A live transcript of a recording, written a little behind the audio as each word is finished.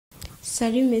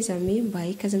Salut mes amis,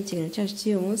 mbaye ikaze mu kiganiro cyacu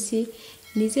cy'uyu munsi.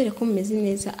 Nizere ko mumeze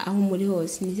neza aho muri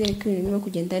hose. Nizere ko ibintu birimo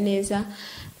kugenda neza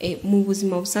mu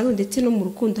buzima busanzwe ndetse no mu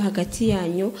rukundo hagati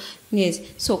yanyu mwese.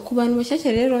 So ku bantu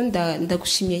bashyashya rero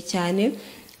ndagushimiye cyane.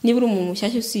 Niba uri umuntu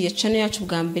mushyashya usiye channel yacu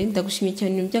bwa mbere, ndagushimiye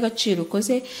cyane ibintu by'agaciro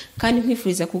ukoze kandi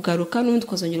nkwifuriza kugaruka n'undi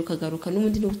kozongera ukagaruka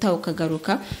n'undi n'ubutaha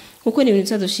ukagaruka kuko ni ibintu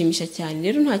bizadushimisha cyane.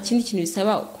 Rero nta kindi kintu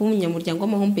bisaba kuba umunyamuryango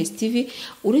wa Mupenzi TV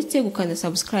uretse gukanda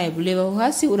subscribe. Reba aho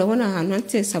hasi urabona ahantu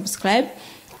handitse subscribe,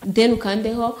 then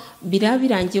ukandeho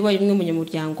birangiye wayo umwe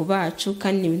munyamuryango bacu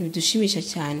kandi ni ibintu bidushimisha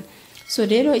cyane. So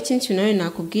rero ikindi kintu nawe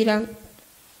nakubwira,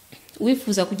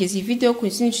 wifuza kugeza iyi video ku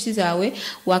inshuti zawe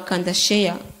wakanda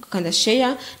share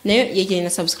nayo yegereye na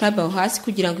subscribe aho hasi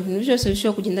kugira ngo ibintu byose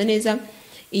bishobore kugenda neza.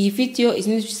 Iyi video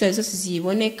izindi nshuti zose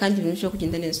ziyibone kandi ibintu bishobore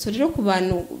kugenda neza. So rero ku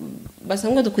bantu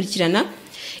basanzwe dukurikirana,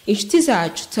 inshuti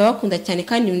zacu turabakunda cyane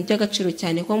kandi ibintu by'agaciro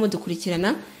cyane kuba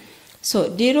mudukurikirana.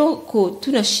 So rero ko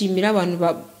tunashimira abantu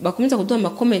bakomeza kuduha ama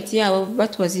comment yabo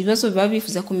batubaza ibibazo baba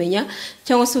bifuza kumenya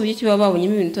cyangwa se uburyo kiba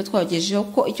babonyemo ibintu twagejejeho,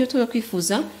 ko icyo tuba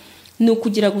twifuza ni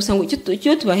ukugira gusa ngo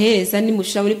icyo tubahereza ni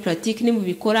mushira muri pratique ni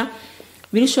mubikora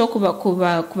birushaho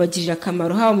kubagirira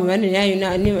akamaro, haba mu mibanire yayo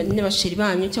n'abasheri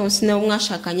banyu cyangwa se nabo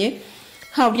mwashakanye,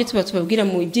 haba uburyo tubabwira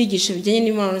mu ibyigisho bijyanye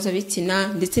n'imibonano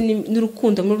mpuzabitsina ndetse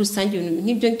n'urukundo muri rusange. Ibintu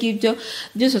nk'ibyo ngibyo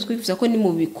byose twifuza ko ni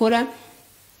mubikora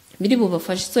biri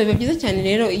bubafashe. So biba byiza cyane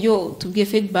rero iyo tubwiye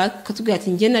feedback katubwira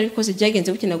ati ngiye nabikoze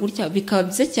byagenze gutya na gutya, bikaba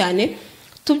byiza cyane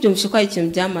tubyumvishe ko ari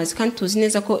ikintu byamaze kandi tuzi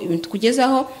neza ko ibintu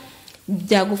tukugezaho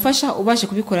byagufasha ubashe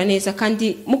kubikora neza,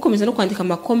 kandi mukomeza no kwandika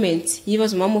ama comments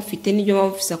yibazo mama mufite n'ibyo mama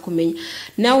mufisa kumenya.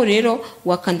 Nawe rero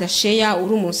wakanda share,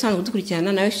 uri umuntu usanzwe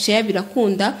dukurikirana, nawe share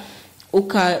birakunda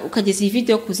ukageza iyi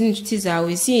video ku zindi nshuti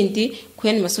zawe zindi ku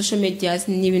yandi social media.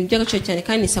 Ni ibintu by'agaciro cyane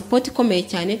kandi support ikomeye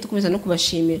cyane, tukomeza no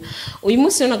kubashimira. Uyu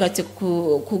munsi rero nagatse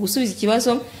gusubiza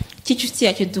ikibazo cy'inshuti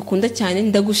yacu dukunda cyane.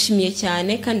 Ndagushimiye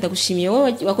cyane kandi ndagushimiye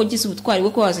wowe wakogize ubutwari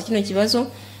bwo kubaza kino kibazo.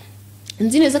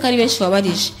 Nzi neza ko ari benshi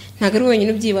wabarije, ntago ari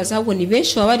wenyine ubyibaza, ahubwo ni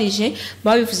benshi wabarije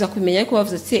babifuza kumenya ariko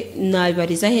bavuze ati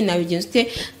nabibariza he nabigenze ute.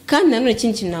 Kandi nanone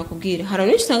ikindi kintu nakubwira, hari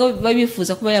abantu usanga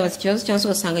babifuza kuba yabaza ikibazo cyangwa se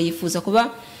ugasanga yifuza kuba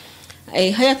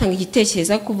hayatanga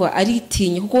igitekerezo kuba ari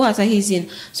itinye kuko haza hizina.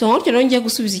 So nk'uryo rero ngiye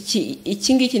gusubiza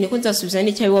iki ngiki niko nzasubiza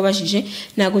n'icyo wabajije,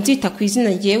 ntago nzita ku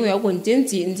izina ngewe, ahubwo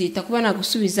nzita kuba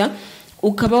nagusubiza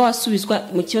ukaba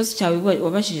wasubizwa mu kibazo cyawe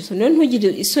wabajije. So none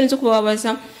ntugire isoni zo kuba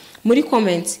wabaza muri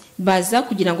comments, baza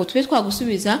kugira ngo tube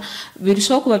twagusubiza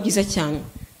birushaho kuba byiza cyane.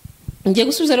 Ngiye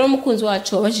gusubiza rero umukunzi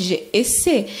wacu wabajije,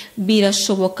 ese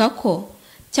birashoboka ko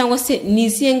cyangwa se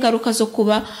niziye ngaruka zo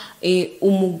kuba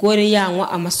umugore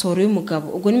yanywa amasohoro y'umugabo?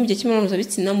 Ubwo ni mu gihe cy'imibonano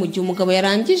mpuzabitsina, mu gihe umugabo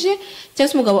yarangije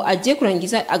cyangwa se umugabo agiye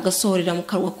kurangiza agasohorera mu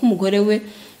kanwa k'umugore we,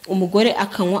 umugore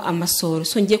akanywa amasohoro.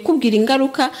 So ngiye kubwira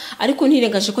ingaruka ariko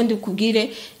ntirengaje ko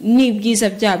ndikubwire n'ibyiza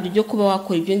byabyo byo kuba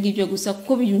wakora ibyo ngibyo gusa,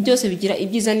 kuko byose bigira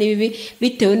ibyiza n'ibibi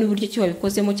bitewe n'uburyo cyo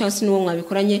wabikozemo cyangwa se n'uwo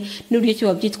mwabikoranye n'uburyo cyo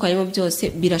wabyitwayemo, byose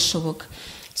birashoboka.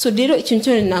 So rero ikintu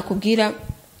cyo nakubwira,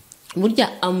 burya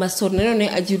amasohoro nanone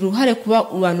agira uruhare kuba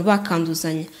abantu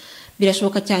bakanduzanya.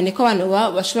 Birashoboka cyane ko abantu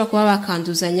bashobora kuba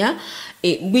bakanduzanya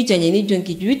bijyanye n'ibyo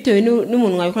ngibyo bitewe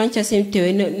n'umuntu wabikoranye cyangwa se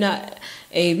bitewe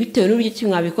n'uburyo ki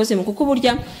mwabikozemo, kuko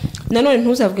burya nanone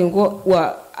ntuzavuge ngo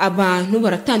abantu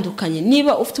baratandukanye.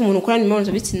 Niba ufite umuntu ukorana imibonano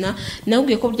mpuzabitsina,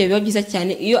 nabwiye ko burya biba byiza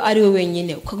cyane iyo ari we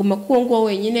wenyine, ukaguma kuwo ngo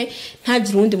wenyine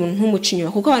ntagire undi muntu ntumuca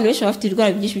inyuma, kuko abantu benshi bafite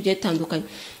ibirwara byinshi bigiye bitandukanye.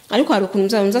 Ariko hari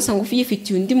ukuntu uzasanga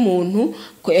ufite undi muntu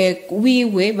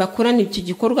wiwe bakorana icyo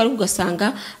gikorwa, ariko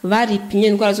ugasanga baripimye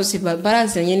indwara zose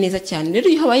barazanye neza cyane. Rero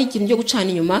iyo habaye ikintu cyo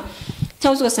gucana inyuma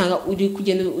cyangwa ugasanga uri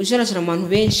kugenda ujarajara mu bantu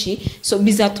benshi, so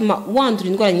bizatuma wandura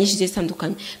indwara nyinshi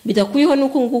zitandukanye.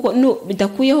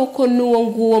 Bidakuyeho ko n'uwo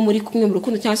nguwo muri kumwe mu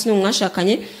rukundo cyangwa se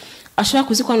n'umwashakanye ashobora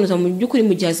kuzikwanuza mu by'ukuri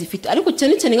mu gihe zifite. Ariko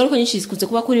cyane cyane ingaruka nyinshi zikunze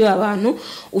kuba kuri abantu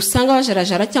usanga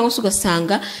bajarajara cyangwa se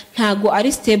ugasanga ntago ari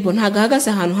stable, ntago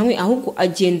ahagaze ahantu hamwe, ahubwo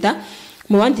agenda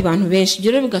mu bandi bantu benshi.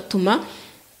 Ibyo rero bigatuma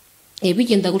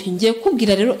bigenda gutyo. Ngiye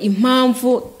kubwira rero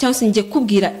impamvu cyangwa se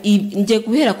ngiye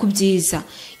guhera ku byiza,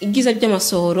 ibyiza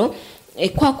by'amasohoro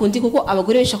kwa kundi, kuko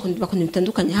abagore benshi bakunda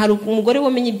bitandukanye. Hari umugore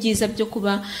wamenye ibyiza byo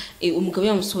kuba umugabo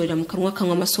yamusohorera mu kanwa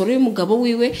akanywa amasohoro y'umugabo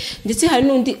wiwe, ndetse hari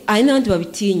n'abandi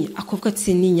babitinya, akavuga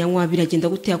ati ninyanywa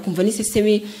biragenda gute, akumva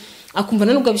n'isesemi, akumva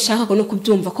nubwo abishaka no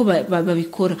kubyumva ko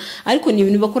babikora, ariko ni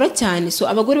ibintu bakora cyane. So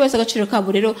abagore bazi agaciro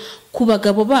kabo rero ku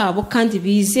bagabo babo kandi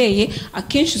bizeye,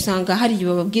 akenshi usanga hari igihe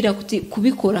bababwira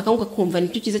kubikora kandi ukumva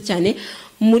nicyo cyiza cyane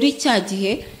muri cya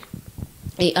gihe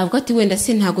avuga ati wenda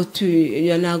se ntago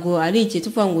ari igihe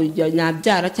tuvuga ngo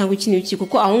nabyara cyangwa iki n'iki,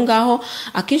 kuko aho ngaho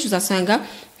akenshi uzasanga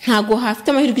ntago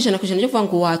hafite amahirwe 100% yo kuvuga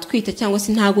ngo watwita, cyangwa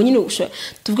se ntago nyine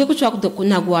tuvuge ko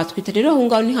ntago watwita. Rero aho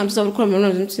ngaho ni hantu uzaba ukora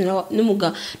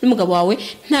n'umugabo wawe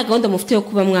nta gahunda mufite yo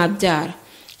kuba mwabyara.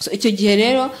 So icyo gihe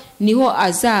rero niho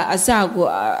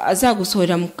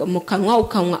azagusohora mu kanwa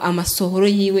ukanywa amasohoro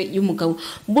yiwe y'umugabo.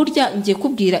 Burya ngiye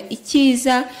kubwira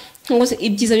icyiza cyangwa se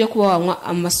ibyiza byo kuba wanywa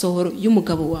amasohoro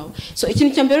y'umugabo wawe. So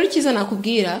ikintu cya mbere cyiza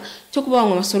nakubwira cyo kuba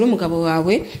wanywa amasohoro y'umugabo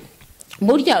wawe,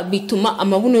 burya bituma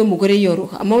amabuno y'umugore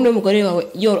yoroha. Amabuno y'umugore wawe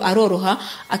aroroha.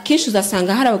 Akenshi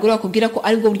uzasanga hari abagore bakubwira ko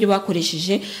ari bwo buryo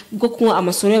bakoresheje bwo kunywa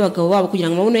amasohoro y'abagabo babo kugira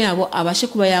ngo amabuno yabo abashe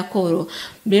kuba yakoro.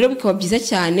 Rero bikaba byiza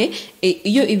cyane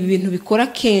iyo ibi bintu bikora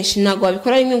kenshi, ntago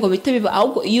wabikora rimwe ngo bite biba,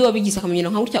 ahubwo iyo wabigize akamenyero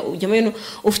nka gutya ujyamo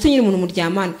ufite nyine umuntu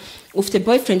muryamana, ufite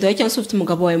boyfriend wawe cyangwa se ufite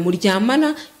umugabo wawe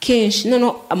muryamana kenshi, none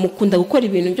amukunda gukora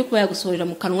ibintu byo kuba yagusohorera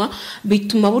mu kanwa,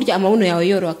 bituma burya amabuno yawe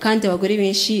yoroha. Kandi abagore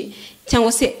benshi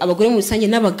cyangwa se abagore mu rusange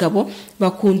n'abagabo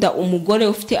bakunda umugore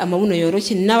ufite amabuno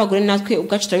yoroshye. N'abagore natwe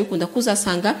ubwacu turabikunda,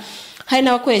 kuzasanga hari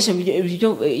n'abakoresha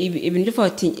ibintu byo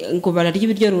bati ngo bararya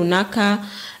ibiryo runaka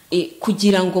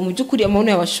kugira ngo mu by'ukuri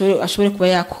amabuno yawe ashobore kuba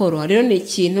yakoroha. Rero ni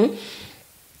ikintu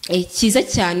cyiza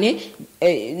cyane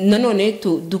nanone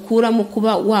dukuramo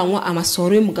kuba wanywa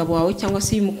amasohoro y'umugabo wawe cyangwa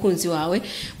se y'umukunzi wawe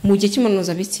mu gihe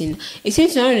cy'imibonano.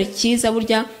 Ikindi nanone cyiza,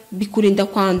 burya bikurinda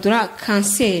kwandura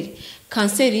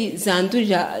kanseri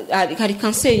zandurira. Hari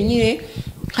kanseri nyine,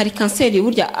 hari kanseri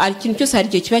burya ikintu cyose hari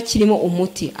igihe kiba kirimo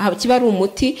umuti, kiba ari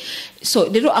umuti. So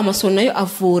rero amasohoro nayo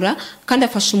avura kandi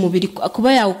afasha umubiri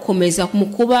kuba yawukomeza mu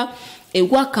kuba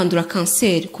wakandura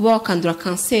kanseri, kuba wakandura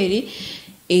kanseri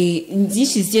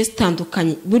nyinshi zigiye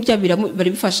zitandukanye. Burya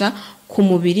bifasha ku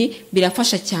mubiri,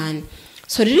 birafasha cyane.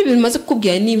 So rero ibintu maze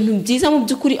kukubwira ni ibintu byiza mu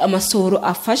by'ukuri amasohoro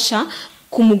afasha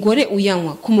ku mugore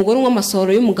uyanywa, ku mugore unywa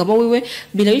amasohoro y'umugabo wiwe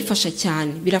birafasha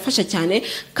cyane.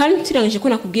 Kandi turangije ko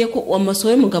nakubwiye ko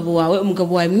amasohoro y'umugabo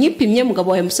wawe mwipimye,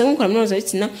 umugabo wawe musanzwe mukora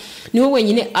mpuzabitsina, niwe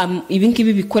wenyine ibi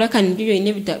ngibi bikora, kandi nibyo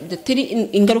wenyine bidatera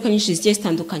ingaruka nyinshi zigiye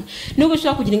zitandukanye. Nubwo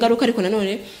ushobora kugira ingaruka, ariko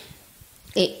nanone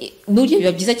burya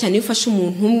biba byiza cyane iyo ufashe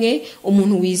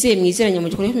umuntu wizeye mwizeranye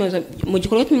mu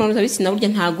gikorwa cy'imibonano. Burya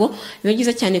ntago biba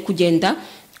byiza cyane kugenda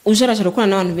ujarajara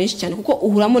gukorana n'abantu benshi cyane, kuko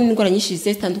uhuramo n'indwara nyinshi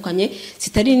zigiye zitandukanye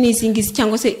zitari n'izingizi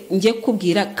cyangwa se ngiye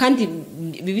kukubwira kandi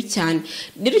bibi cyane.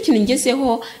 Rero ikintu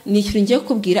ngezeho ni ikintu ngiye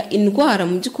kukubwira, indwara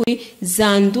mu by'ukuri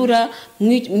zandura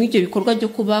mw'ibyo bikorwa byo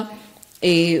kuba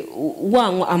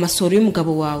wanywa amasohoro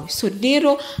y'umugabo wawe. So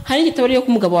rero hari igitabo ryo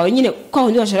kumugabo wawe nyine kwa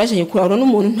hundi washaraje kurahura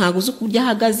n'umuntu ntago uzi ukurya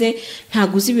ahagaze,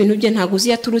 ntago uzi ibintu bye, ntago uzi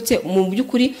yaturutse. Mu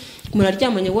by'ukuri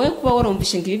muraryamanye, wowe kuba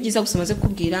warumvishe ngo ibi byiza gusa maze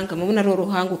kubwira ngo amabona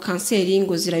aroroha, ngo kanseri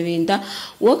ngo zirabenda,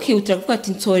 wowe ukihutira kuvuga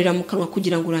ati nsorera mu kanwa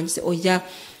kugira ngo urangize. Oya,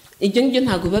 ibyo ngibyo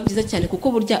ntago biba byiza cyane,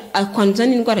 kuko burya akwanduza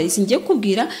n'indwara izi ngiye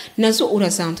kubwira nazo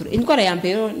urazandura. Indwara ya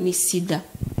mbere ni sida.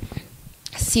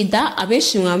 Sida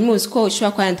abenshi mwamuzi ko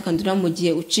ushobora kwandukandura mu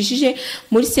gihe ucishije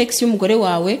muri sex y'umugore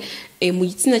wawe mu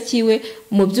gitsina cyiwe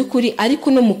mu by'ukuri,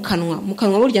 ariko no mu kanwa. Mu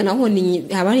kanwa burya naho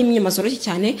haba hari inyama zoroshye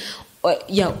cyane,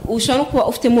 ushobora no kuba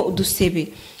ufitemo udusebe.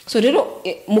 So rero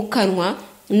mu kanwa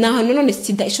naho none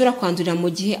sida ishobora kwandurira mu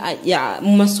gihe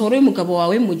mu masohoro y'umugabo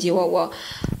wawe, mu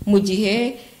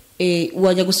gihe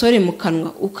wajya gusohora mu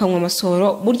kanwa ukanywa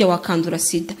amasohoro, burya wakandura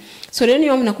sida. So rero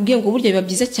niba nakubwiye ngo burya biba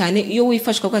byiza cyane iyo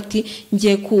wifashwa ko ati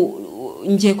ngiye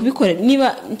kubikora,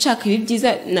 niba nshaka ibi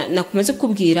byiza nakumaze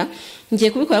kubwira,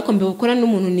 ngiye kubikora ko mbikora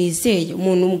n'umuntu nizeye,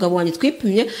 umugabo wanjye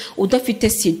twipimye udafite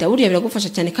sida. Burya biragufasha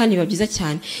cyane kandi biba byiza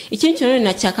cyane. Ikindi kintu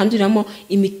nacyakanduriramo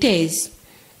imitezi.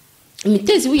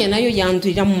 Imitezi burya nayo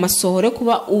yandurira mu masohoro,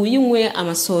 kuba uyinywe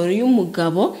amasohoro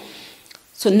y'umugabo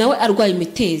so nawe arwaye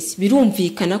imitezi,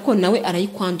 birumvikana ko nawe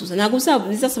arayikwanduza. Ntago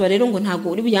bizasaba rero ngo ntago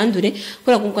uri buyandure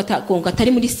kubera ko atari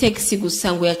muri sex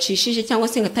gusa ngo yacishije, cyangwa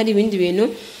se ngo atari ibindi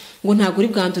bintu ngo ntago uri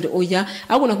bwandure. Oya,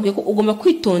 ahubwo nakubwiye ko ugomba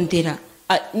kwitondera.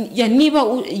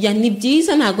 Ni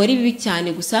byiza, ntago ari bibi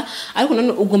cyane gusa, ariko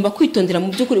none ugomba kwitondera mu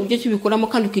by'ukuri uburyo cyubikoramo,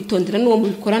 kandi ukitondera n'uwo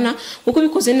mubikorana, kuko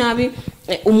bikoze nabi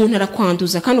umuntu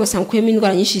arakwanduza kandi ugasanga ukuyemo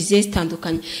indwara nyinshi zigiye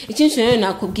zitandukanye. Ikindi rero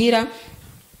nakubwira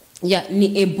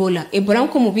ni Ebola. Ebola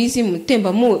nko mubizi mu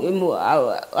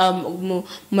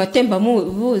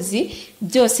matembabuzi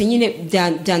byose nyine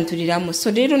byanduriramo. So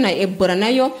rero na Ebola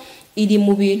nayo iri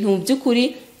mu bintu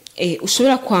by'ukuri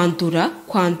ushobora kwandura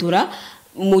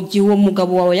mu gihe uwo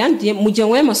mugabo wawe yanduye, mu gihe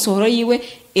wawe amasohoro yiwe.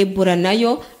 Ebola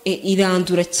nayo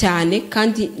irandura cyane,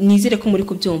 kandi nizere ko muri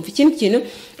kubyumva. Ikindi kintu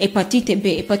hepatite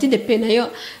B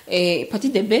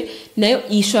nayo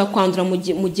ishobora kwandura mu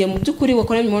gihe mu by'ukuri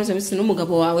wakoranye imibonano mpuzabitsina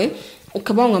n'umugabo wawe,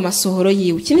 ukaba wanywa amasohoro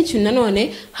yiwe. Ikindi kintu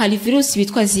nanone hari virusi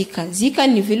bitwa zika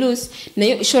ni virusi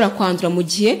nayo ishobora kwandura mu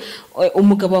gihe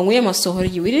umugabo wanyweye amasohoro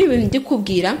yiwe. Rero ibintu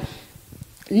ndikubwira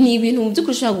ni ibintu mu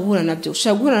by'ukuri ushobora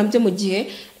guhura nabyo mu gihe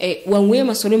wanyweye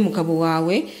amasohoro y'umugabo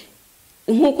wawe,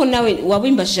 nkuko nawe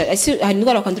wabimbashije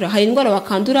hari indwara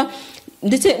wakandura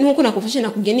ndetse nkuko nakufashe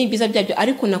nakubwiye n'ibyiza byabyo,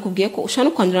 ariko nakubwiye ko ushobora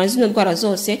no kwandura zino ndwara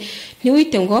zose.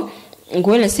 Ntiwite ngo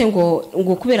wenda se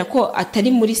ngo kubera ko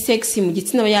atari muri sex mu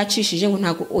gitsina yacishije ngo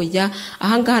ntago oya,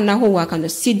 ahangaha naho wakandura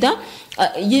sida.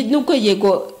 Nubwo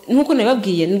yego nkuko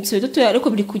nababwiye nutse duto, ariko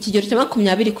biri ku kigero cya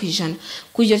 20%.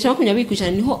 Ku kigero cya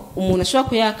 20% niho umuntu ashobora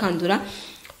ko yakandura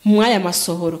mwaya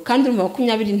masohoro, kandi urumva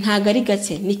 20 ntago ari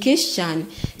gake, ni kenshi cyane.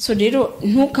 So rero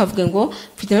ntukavuge ngo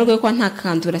mfite narwo ko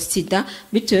ntakandura sida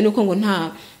bitewe nuko ngo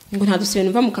nta dusebe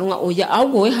numva mu kanwa oya,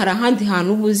 ahubwo we hari ahandi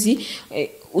hantu ubuzi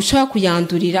ushaka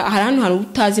kuyandurira, hari ahantu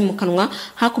utazi mu kanwa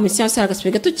hakometse cyangwa se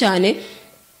agasebe gato cyane,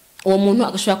 uwo muntu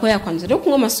agashobora kuba yakwandura. Rero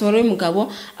kunywa amasohoro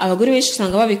y'umugabo abagore benshi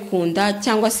usanga babikunda,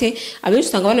 cyangwa se abenshi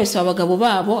usanga banabisaba abagabo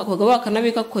babo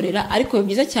bakanabikakorera, ariko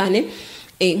byiza cyane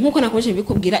nkuko nakomeje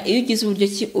bikubwira, iyo ugize uburyo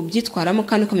ki ubyitwaramo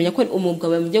kandi ukamenya ko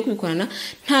umugabo yamugiye kubikorana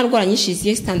nta ndwara nyinshi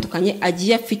zigiye zitandukanye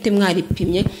agiye afite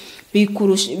mwaripimye,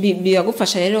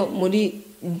 biragufasha rero muri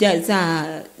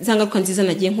za ngaruka nziza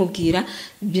nagiye nkubwira,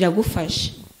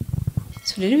 biragufasha.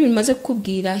 So rero bimaze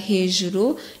kukubwira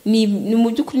hejuru ni mu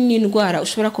by'ukuri ni indwara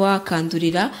ushobora kuba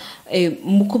wakandurira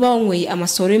mu kuba wanyweye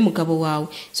amasohoro y'umugabo wawe.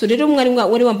 So rero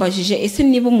wari wambajije ese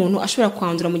niba umuntu ashobora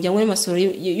kwandura mu gihe anyweye amasohoro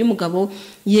y'umugabo,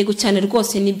 yego cyane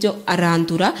rwose nibyo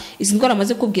arandura. Izi ndwara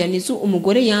amaze kubwira nizo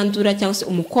umugore yandura cyangwa se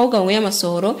umukobwa wanyweye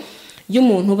amasohoro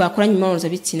y'umuntu bakoranye imibonano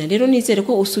mpuzabitsina. Rero nizere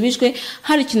ko usubijwe,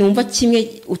 hari ikintu wumva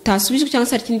kimwe utasubijwe cyangwa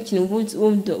se hari ikindi kintu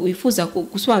wifuza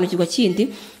gusobanukirwa kindi,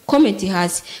 comment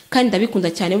hasi. Kandi ndabikunda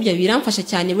cyane, burya biramfasha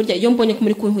cyane, burya iyo mbonye ko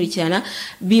muri kunkurikirana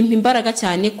bimpa imbaraga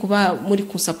cyane kuba muri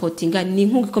kunsapotinga, ni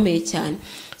inkunga ikomeye cyane.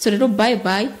 So rero bye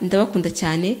bye, ndabakunda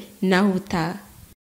cyane, naho ubutaha.